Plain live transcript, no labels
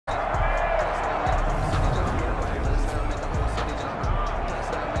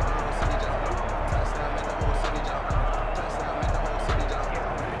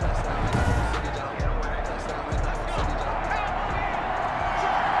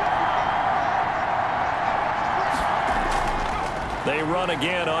They run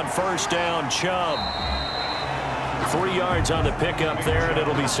again on first down. Chubb. 3 yards on the pickup there, and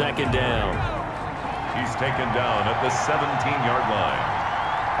it'll be second down. He's taken down at the 17-yard line.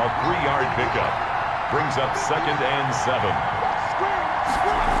 A 3-yard pickup brings up second and 7.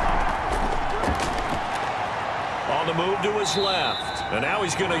 On the move to his left, and now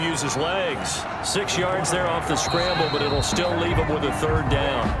he's going to use his legs. 6 yards there off the scramble, but it'll still leave him with a third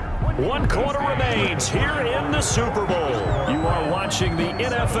down. 1 quarter remains here in the Super Bowl. You are watching the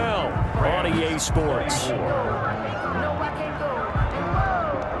NFL on EA Sports.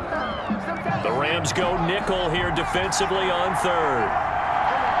 The Rams go nickel here defensively on third.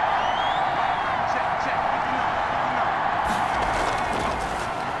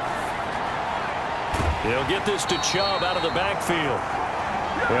 He'll get this to Chubb out of the backfield.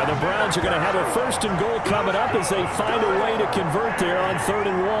 Well, the Browns are going to have a first and goal coming up as they find a way to convert there on 3rd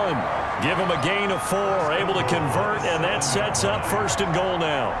and 1. Give them a gain of 4, able to convert, and that sets up first and goal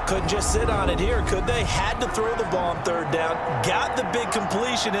now. Couldn't just sit on it here, could they? Had to throw the ball on 3rd down. Got the big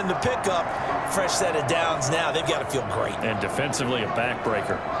completion in the pickup. Fresh set of downs now. They've got to feel great. And defensively, a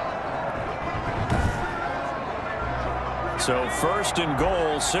backbreaker. So first and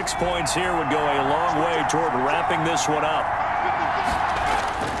goal, 6 points here would go a long way toward wrapping this one up.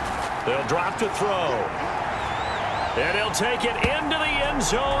 They'll drop to throw. And he'll take it into the end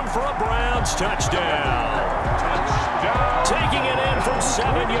zone for a Browns touchdown. Taking it in from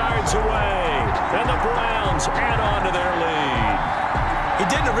 7 yards away. And the Browns add on to their lead. He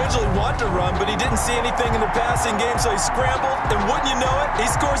didn't originally want to run, but he didn't see anything in the passing game, so he scrambled, and wouldn't you know it, he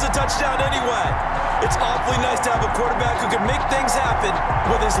scores a touchdown anyway. It's awfully nice to have a quarterback who can make things happen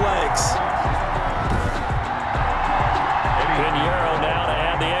with his legs. Pinheiro now to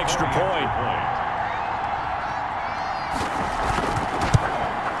add the extra point.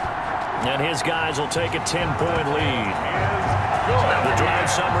 And his guys will take a 10-point lead. The drive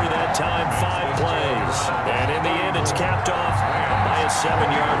summary that time, 5 plays. And in the end, it's capped off by a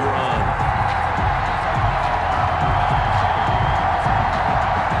 7-yard run.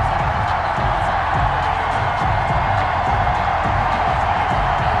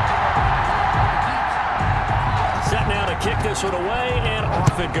 Set now to kick this one away, and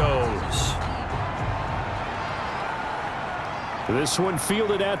off it goes. This one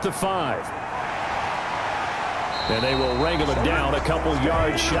fielded at the 5. And they will wrangle it down a couple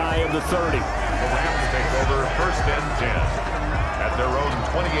yards shy of the 30. The Rams take over first and 10 at their own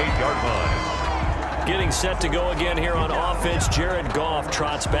 28-yard line. Getting set to go again here on offense, Jared Goff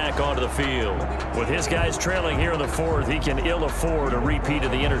trots back onto the field. With his guys trailing here in the 4th, he can ill afford a repeat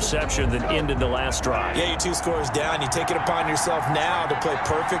of the interception that ended the last drive. Yeah, you're 2 scores down. You take it upon yourself now to play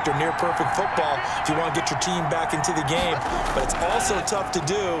perfect or near-perfect football if you want to get your team back into the game. But it's also tough to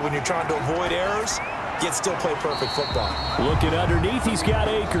do when you're trying to avoid errors, yet still play perfect football. Looking underneath, he's got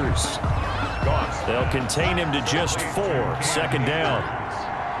Akers. They'll contain him to just 4. Second down.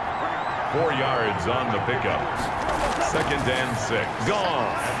 4 yards on the pickup. Second and 6.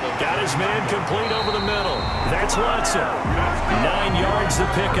 Goff got his man complete over the middle. That's Watson. 9 yards the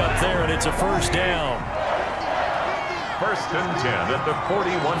pickup there, and it's a first down. First and 10 at the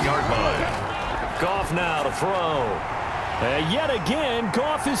 41-yard line. Goff now to throw. And yet again,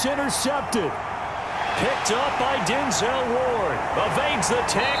 Goff is intercepted. Picked up by Denzel Ward. Evades the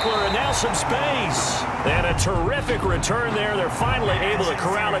tackler, and now some space. And a terrific return there. They're finally able to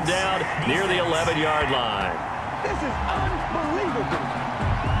corral it down near the 11-yard line. This is unbelievable.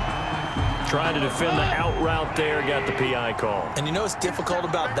 Trying to defend the out route there, got the PI call. And you know what's difficult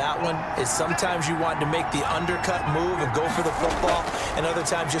about that one is sometimes you want to make the undercut move and go for the football, and other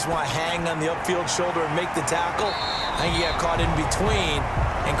times just want to hang on the upfield shoulder and make the tackle. I think you got caught in between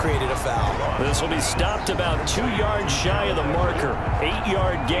and created a foul. This will be stopped about 2 yards shy of the marker.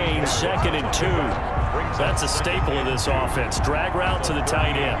 8-yard gain, 2nd and 2. That's a staple of this offense. Drag route to the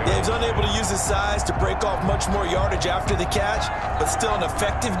tight end. Yeah, he's unable to use his size to break off much more yardage after the catch, but still an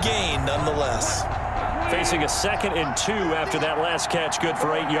effective gain nonetheless. Facing a 2nd and 2 after that last catch, good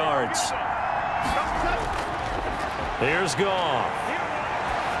for 8 yards. Here's Goff.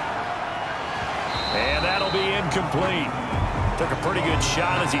 And that'll be incomplete. Took a pretty good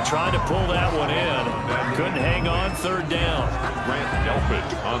shot as he tried to pull that one in. Couldn't hang on, 3rd down. Grant Delpit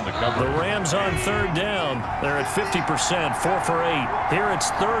on the cover. The Rams on 3rd down. They're at 50%, 4 for 8. Here it's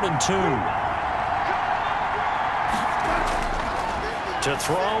 3rd and 2. To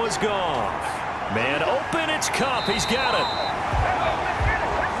throw is Goff. Man open, it's Kupp. He's got it.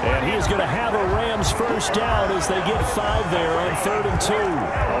 And he is going to have a Rams first down as they get 5 there on 3rd and 2. A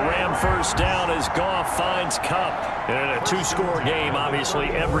Ram first down as Goff finds Kupp. And in a 2-score game, obviously,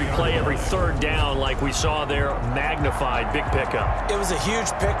 every play, every 3rd down, like we saw there, magnified. Big pickup. It was a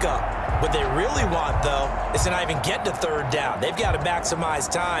huge pickup. What they really want, though, is to not even get to 3rd down. They've got to maximize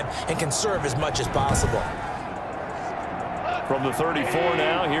time and conserve as much as possible. From the 34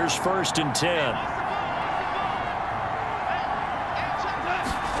 now, here's 1st and 10.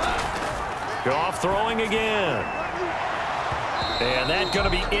 Goff throwing again. And that's going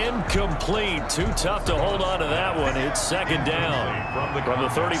to be incomplete. Too tough to hold on to that one. It's 2nd down. From the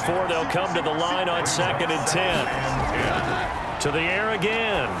 34, they'll come to the line on 2nd and 10. To the air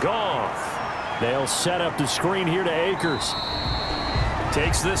again. Goff. They'll set up the screen here to Akers.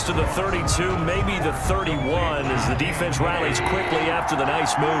 Takes this to the 32, maybe the 31, as the defense rallies quickly after the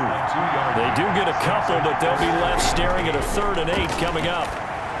nice move. They do get a couple, but they'll be left staring at a 3rd and 8 coming up.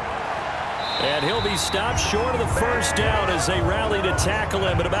 And he'll be stopped short of the first down as they rally to tackle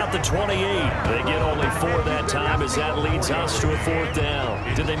him at about the 28. They get only 4 that time as that leads us to a 4th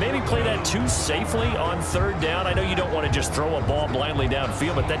down. Did they maybe play that too safely on 3rd down? I know you don't want to just throw a ball blindly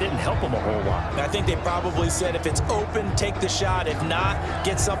downfield, but that didn't help them a whole lot. I think they probably said if it's open, take the shot. If not,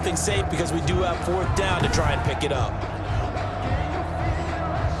 get something safe because we do have 4th down to try and pick it up.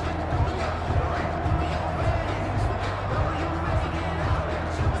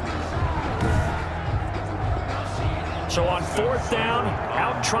 So on 4th down,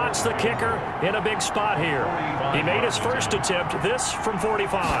 out trots the kicker in a big spot here. He made his first attempt, this from 45.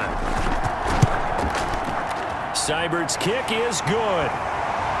 Seibert's kick is good.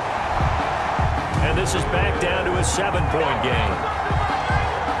 And this is back down to a 7-point game.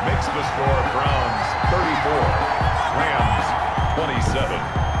 Makes the score Browns 34, Rams 27.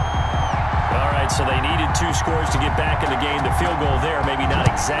 All right, so they needed 2 scores to get back in the game. The field goal there, maybe not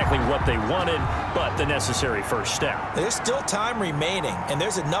exactly what they wanted, but the necessary first step. There's still time remaining, and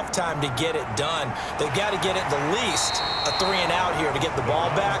there's enough time to get it done. They've got to get at the least a 3-and-out here to get the ball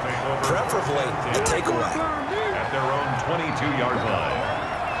back, preferably a takeaway. At their own 22-yard line.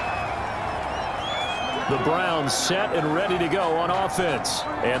 The Browns set and ready to go on offense.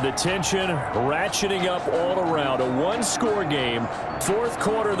 And the tension ratcheting up all around. A 1-score game, 4th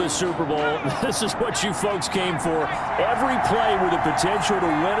quarter of the Super Bowl. This is what you folks came for. Every play with the potential to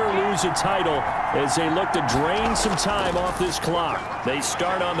win or lose a title as they look to drain some time off this clock. They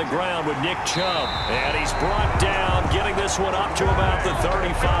start on the ground with Nick Chubb. And he's brought down, getting this one up to about the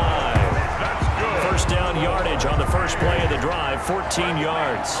 35. First down yardage on the first play of the drive, 14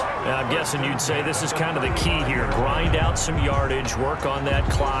 yards. And I'm guessing you'd say this is kind of the key here. Grind out some yardage, work on that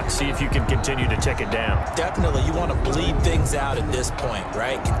clock, see if you can continue to tick it down. Definitely. You want to bleed things out at this point,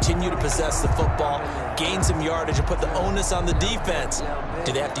 right? Continue to possess the football, gain some yardage, and put the onus on the defense.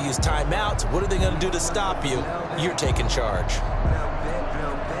 Do they have to use timeouts? What are they going to do to stop you? You're taking charge.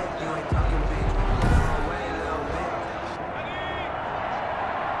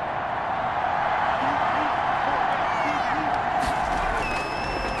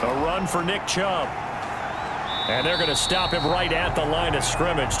 For Nick Chubb. And they're going to stop him right at the line of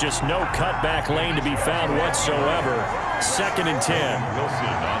scrimmage. Just no cutback lane to be found whatsoever. 2nd and 10. Wilson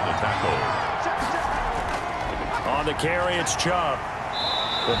on the tackle. On the carry, it's Chubb.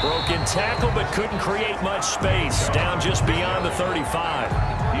 The broken tackle, but couldn't create much space. Down just beyond the 35.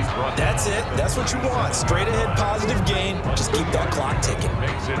 That's it. That's what you want. Straight ahead positive gain. Just keep that clock ticking.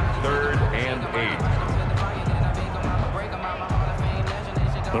 Makes it 3rd and 8.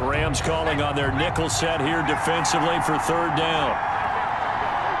 The Rams calling on their nickel set here defensively for 3rd down.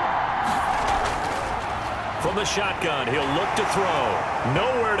 From the shotgun, he'll look to throw.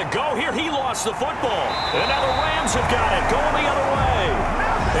 Nowhere to go here. He lost the football. And now the Rams have got it going the other way.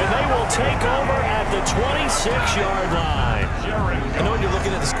 And they will take over at the 26-yard line. I know when you're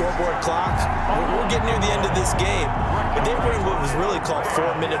looking at the scoreboard clock, we're getting near the end of this game. But they were in what was really called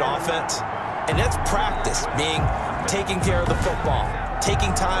 4-minute offense. And that's practice, being taking care of the football,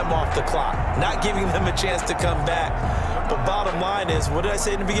 taking time off the clock, not giving them a chance to come back. But bottom line is, what did I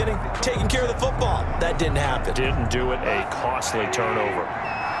say in the beginning? Taking care of the football. That didn't happen. Didn't do it. A costly turnover.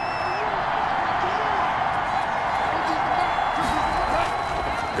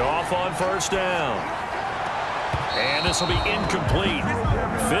 Goff on first down. And this will be incomplete.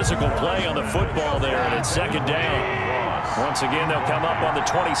 Physical play on the football there, and it's 2nd down. Once again, they'll come up on the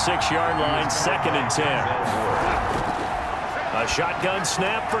 26-yard line, 2nd and 10. A shotgun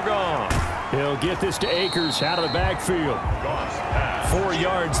snap for Goff. He'll get this to Akers out of the backfield. 4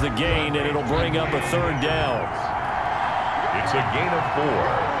 yards the gain, and it'll bring up a 3rd down. It's a gain of 4.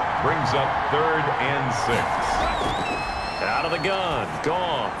 Brings up 3rd and 6. Out of the gun,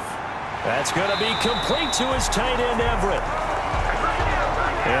 Goff. That's going to be complete to his tight end, Everett.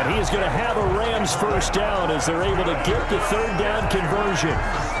 And he is going to have a Rams first down as they're able to get the third down conversion.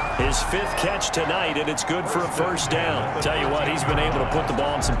 His 5th catch tonight, and it's good for a first down. Tell you what, he's been able to put the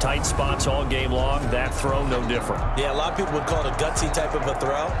ball in some tight spots all game long. That throw, no different. Yeah, a lot of people would call it a gutsy type of a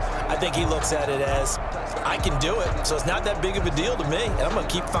throw. I think he looks at it as, I can do it, so it's not that big of a deal to me, and I'm going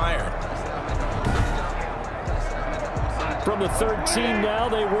to keep firing. From the 13 now,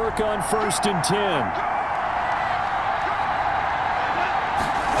 they work on 1st and 10.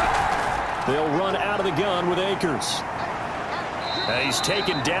 They'll run out of the gun with Akers. He's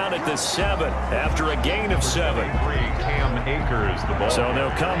taken down at the 7 after a gain of 7. Cam Akers, the ball. So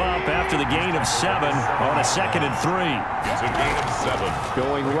they'll come up after the gain of 7 on a 2nd and 3. It's a gain of 7.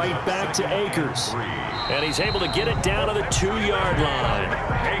 Going right back to Akers. And he's able to get it down to the 2-yard line.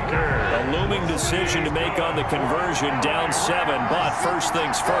 A looming decision to make on the conversion, down 7. But first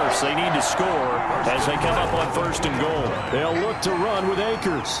things first, they need to score as they come up on 1st and goal. They'll look to run with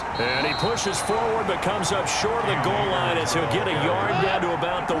Akers. And he pushes forward but comes up short of the goal line as he'll get a yard down to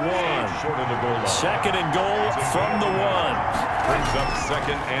about the 1. Short of the goal line. 2nd and goal from the 1. Brings up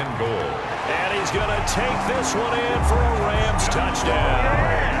 2nd and goal. And he's going to take this one in for a Rams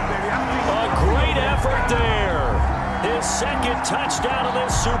touchdown. A great effort there. His 2nd touchdown of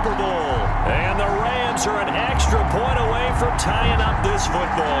this Super Bowl. And the Rams are an extra point away from tying up this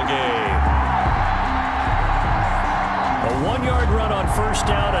football game. A 1-yard run on 1st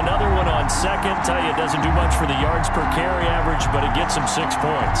down, another one on 2nd. Tell you, it doesn't do much for the yards per carry average, but it gets him 6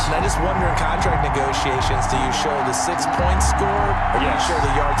 points. And I just wonder in contract negotiations, do you show the 6 points scored, or do you show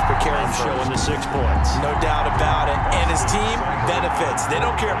the yards per carry? I'm showing the 6 points. No doubt about it. And his team benefits. They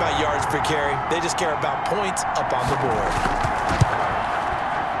don't care about yards per carry. They just care about points up on the board.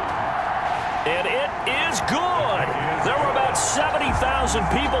 And it is good. There were about 70,000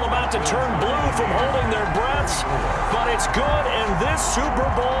 people about to turn blue from holding their breaths, but it's good, and this Super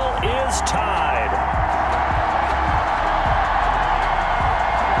Bowl is tied.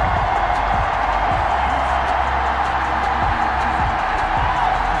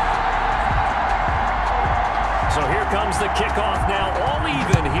 So here comes the kickoff now, all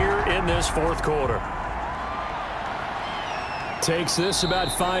even here in this 4th quarter. Takes this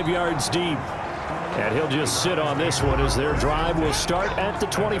about 5 yards deep. And he'll just sit on this one as their drive will start at the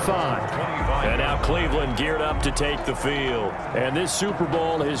 25. And now Cleveland geared up to take the field. And this Super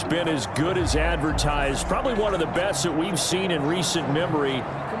Bowl has been as good as advertised. Probably one of the best that we've seen in recent memory.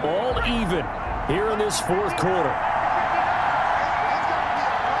 All even here in this 4th quarter.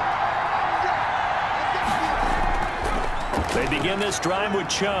 They begin this drive with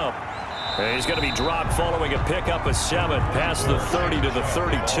Chubb. And he's going to be dropped following a pickup of 7 past the 30 to the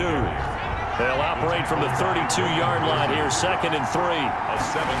 32. They'll operate from the 32-yard line here, 2nd and 3. A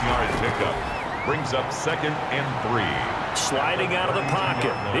 7-yard pickup brings up 2nd and 3. Sliding out of the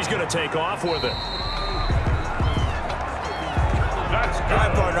pocket. He's going to take off with it. All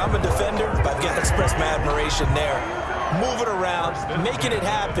right, partner, I'm a defender, but I've got to express my admiration there. Moving around, making it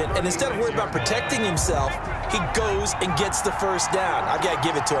happen, and instead of worrying about protecting himself, he goes and gets the first down. I've got to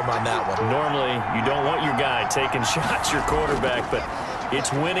give it to him on that one. Normally, you don't want your guy taking shots, your quarterback, but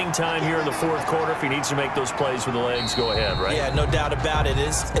it's winning time here in the 4th quarter. If he needs to make those plays with the legs, go ahead, right? Yeah, no doubt about it.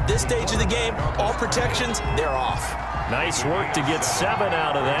 At this stage of the game, all protections, they're off. Nice work to get 7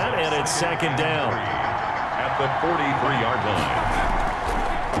 out of that, and it's 2nd down. At the 43-yard line.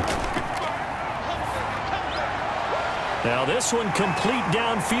 Now this one complete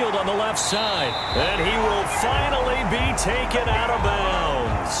downfield on the left side. And he will finally be taken out of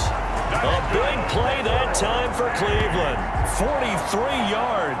bounds. A big play that time for Cleveland. 43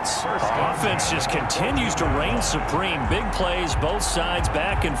 yards. Offense just continues to reign supreme. Big plays, both sides,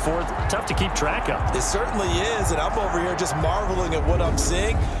 back and forth. Tough to keep track of. It certainly is, and I'm over here just marveling at what I'm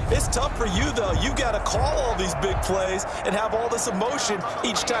seeing. It's tough for you, though. You've got to call all these big plays and have all this emotion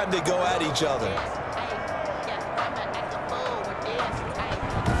each time they go at each other.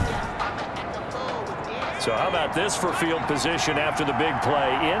 So how about this for field position after the big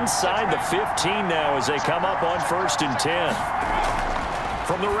play? Inside the 15 now as they come up on 1st and 10.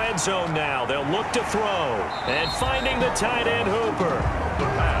 From the red zone now, they'll look to throw. And finding the tight end Hooper.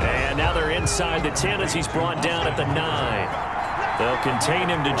 And now they're inside the 10 as he's brought down at the 9. They'll contain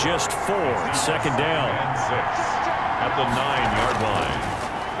him to just 4. 2nd down. And 6 at the 9-yard line.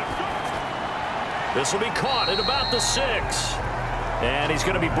 This will be caught at about the 6. And he's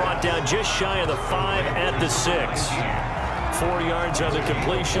going to be brought down just shy of the 5 at the 6. 4 yards on the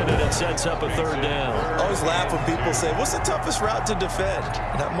completion, and it sets up a 3rd down. I always laugh when people say, what's the toughest route to defend?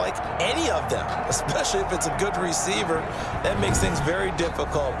 And I'm like, any of them, especially if it's a good receiver. That makes things very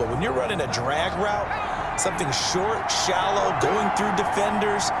difficult. But when you're running a drag route, something short, shallow, going through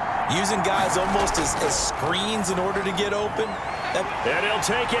defenders, using guys almost as screens in order to get open. And he'll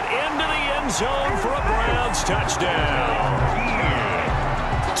take it into the end zone for a Browns touchdown.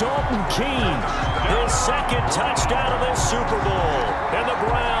 Dalton Keene, his 2nd touchdown of this Super Bowl. And the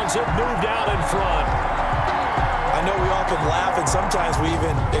Browns have moved out in front. I know we often laugh, and sometimes we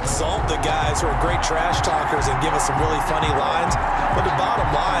even exalt the guys who are great trash talkers and give us some really funny lines. But the bottom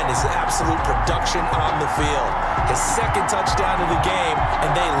line is absolute production on the field. His 2nd touchdown of the game,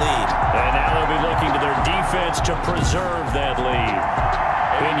 and they lead. And now they'll be looking to their defense to preserve that lead.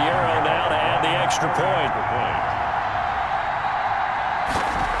 Pinheiro now to add the extra point.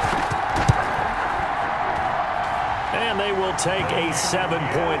 And they will take a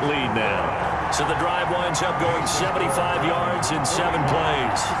 7-point lead now. So the drive winds up going 75 yards in 7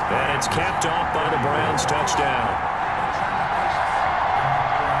 plays. And it's capped off by the Browns touchdown.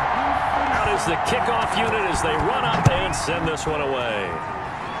 Out is the kickoff unit as they run up and send this one away.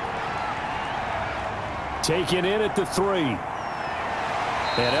 Taken in at the 3.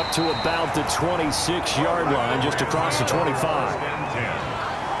 And up to about the 26-yard line, just across the 25.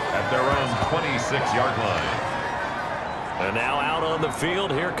 At their own 26-yard line. And now out on the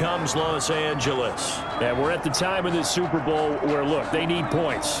field, here comes Los Angeles. And we're at the time in this Super Bowl where, look, they need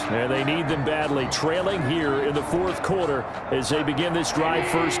points. And they need them badly. Trailing here in the 4th quarter as they begin this drive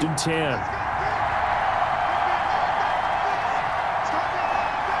 1st and 10.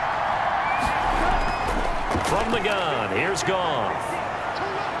 From the gun, here's Goff.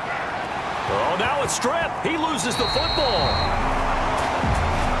 Oh, now it's stripped. He loses the football.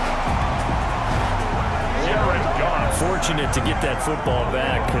 Fortunate to get that football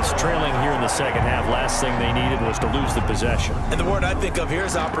back because trailing here in the 2nd half, last thing they needed was to lose the possession. And the word I think of here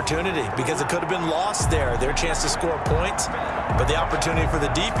is opportunity, because it could have been lost there. Their chance to score points, but the opportunity for the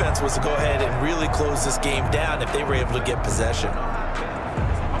defense was to go ahead and really close this game down if they were able to get possession.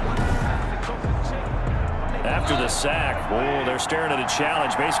 After the sack, oh, they're staring at a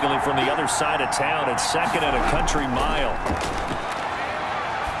challenge basically from the other side of town. It's 2nd and a country mile.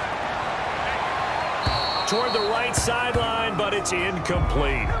 Toward the right sideline, but it's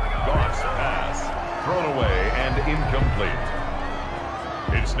incomplete. Goff's pass thrown away and incomplete.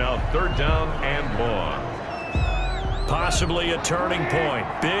 It's now 3rd down and long. Possibly a turning point.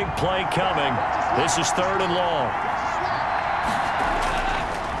 Big play coming. This is 3rd and long.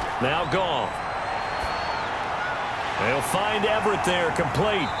 Now Goff. They'll find Everett there,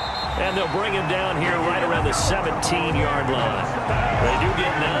 complete. And they'll bring him down here right around the 17-yard line. They do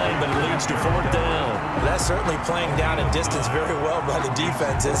get 9, but it leads to 4th down. That's certainly playing down in distance very well by the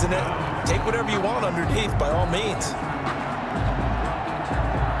defense, isn't it? Take whatever you want underneath, by all means.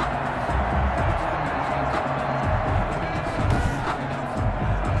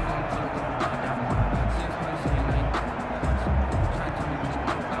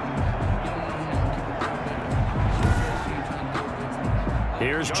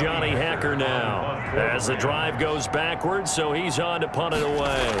 Here's Johnny Hecker now as the drive goes backwards, so he's on to punt it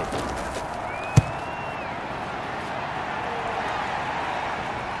away.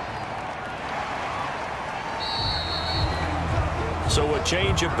 So a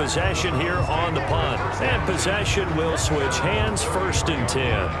change of possession here on the punt. And possession will switch hands, 1st and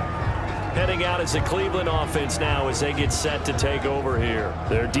 10. Heading out as the Cleveland offense now as they get set to take over here.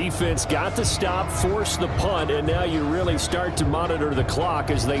 Their defense got the stop, forced the punt, and now you really start to monitor the clock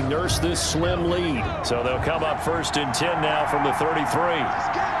as they nurse this slim lead. So they'll come up 1st and 10 now from the 33.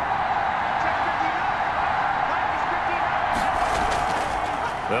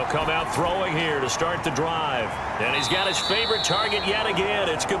 They'll come out throwing here to start the drive. And he's got his favorite target yet again.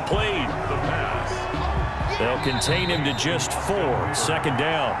 It's complete. They'll contain him to just 4. 2nd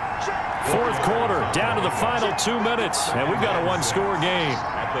down. 4th quarter, down to the final 2 minutes, and we've got a 1-score game.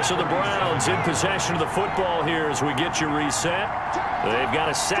 So the Browns in possession of the football here as we get you reset. They've got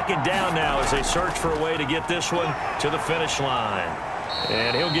a 2nd down now as they search for a way to get this one to the finish line.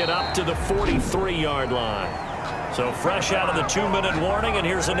 And he'll get up to the 43-yard line. So fresh out of the 2-minute warning, and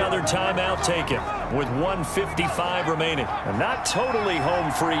here's another timeout taken with 1:55 remaining. And not totally home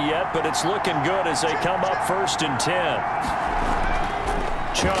free yet, but it's looking good as they come up 1st and 10.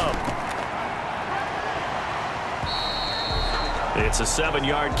 Chubb. It's a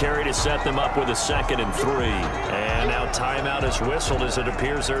 7-yard carry to set them up with a 2nd and 3. And now timeout is whistled as it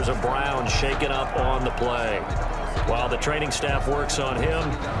appears there's a Brown shaken up on the play. While the training staff works on him,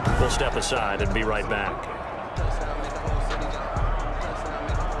 we'll step aside and be right back.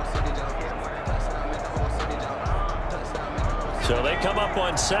 So they come up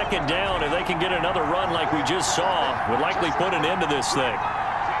on second down. If they can get another run like we just saw, would likely put an end to this thing.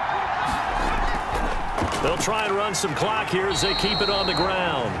 They'll try and run some clock here as they keep it on the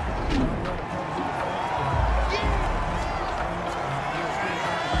ground.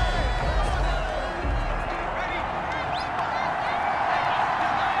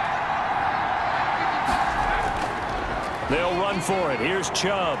 They'll run for it. Here's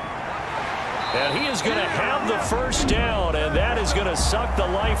Chubb. And he is going to have the first down, and that is going to suck the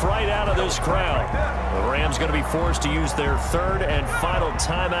life right out of this crowd. The Rams going to be forced to use their third and final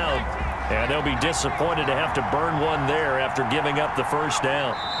timeout, and they'll be disappointed to have to burn one there after giving up the first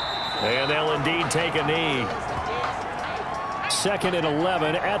down. And they'll indeed take a knee. 2nd and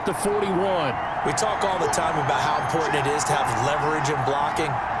 11 at the 41. We talk all the time about how important it is to have leverage in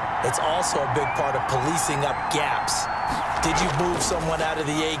blocking. It's also a big part of policing up gaps. Did you move someone out of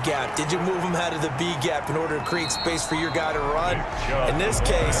the A gap? Did you move them out of the B gap in order to create space for your guy to run? In this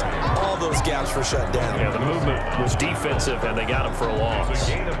case, all those gaps were shut down. Yeah, the movement was defensive, and they got him for a loss.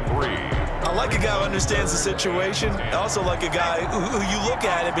 A gain of 3. I like a guy who understands the situation. I also like a guy who you look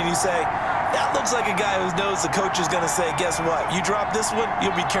at him and you say, that looks like a guy who knows the coach is going to say, guess what? You drop this one,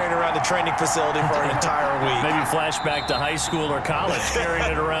 you'll be carrying around the training facility for an entire week. Maybe flashback to high school or college,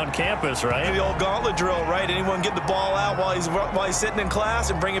 carrying it around campus, right? The old gauntlet drill, right? Anyone get the ball out while he's sitting in class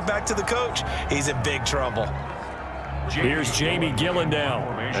and bring it back to the coach, he's in big trouble. Here's Jamie Gillendow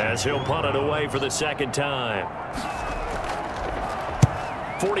as he'll punt it away for the second time.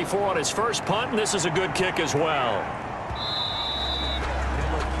 44 on his first punt, and this is a good kick as well.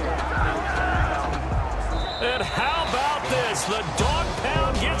 And how about this? The dog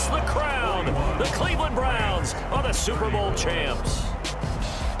pound gets the crown. The Cleveland Browns are the Super Bowl champs.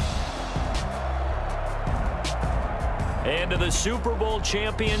 And to the Super Bowl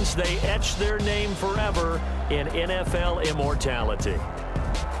champions, they etch their name forever in NFL immortality.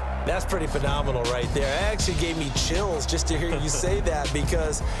 That's pretty phenomenal right there. It actually gave me chills just to hear you say that,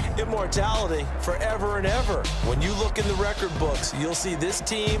 because immortality forever and ever. When you look in the record books, you'll see this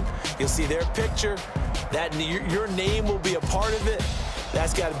team, you'll see their picture, that your name will be a part of it.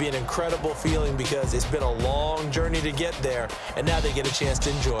 That's got to be an incredible feeling, because it's been a long journey to get there, and now they get a chance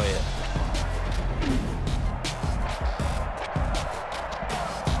to enjoy it.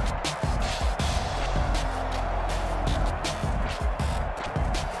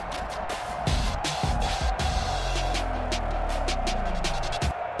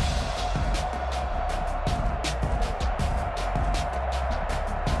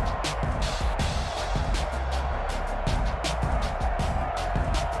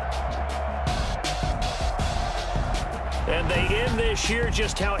 And they end this year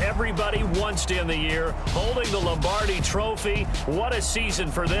just how everybody wants to end the year, holding the Lombardi Trophy. What a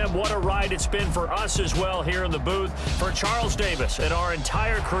season for them. What a ride it's been for us as well here in the booth. For Charles Davis and our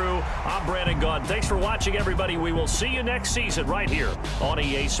entire crew, I'm Brandon Gaudin. Thanks for watching, everybody. We will see you next season right here on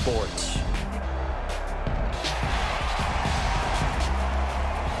EA Sports.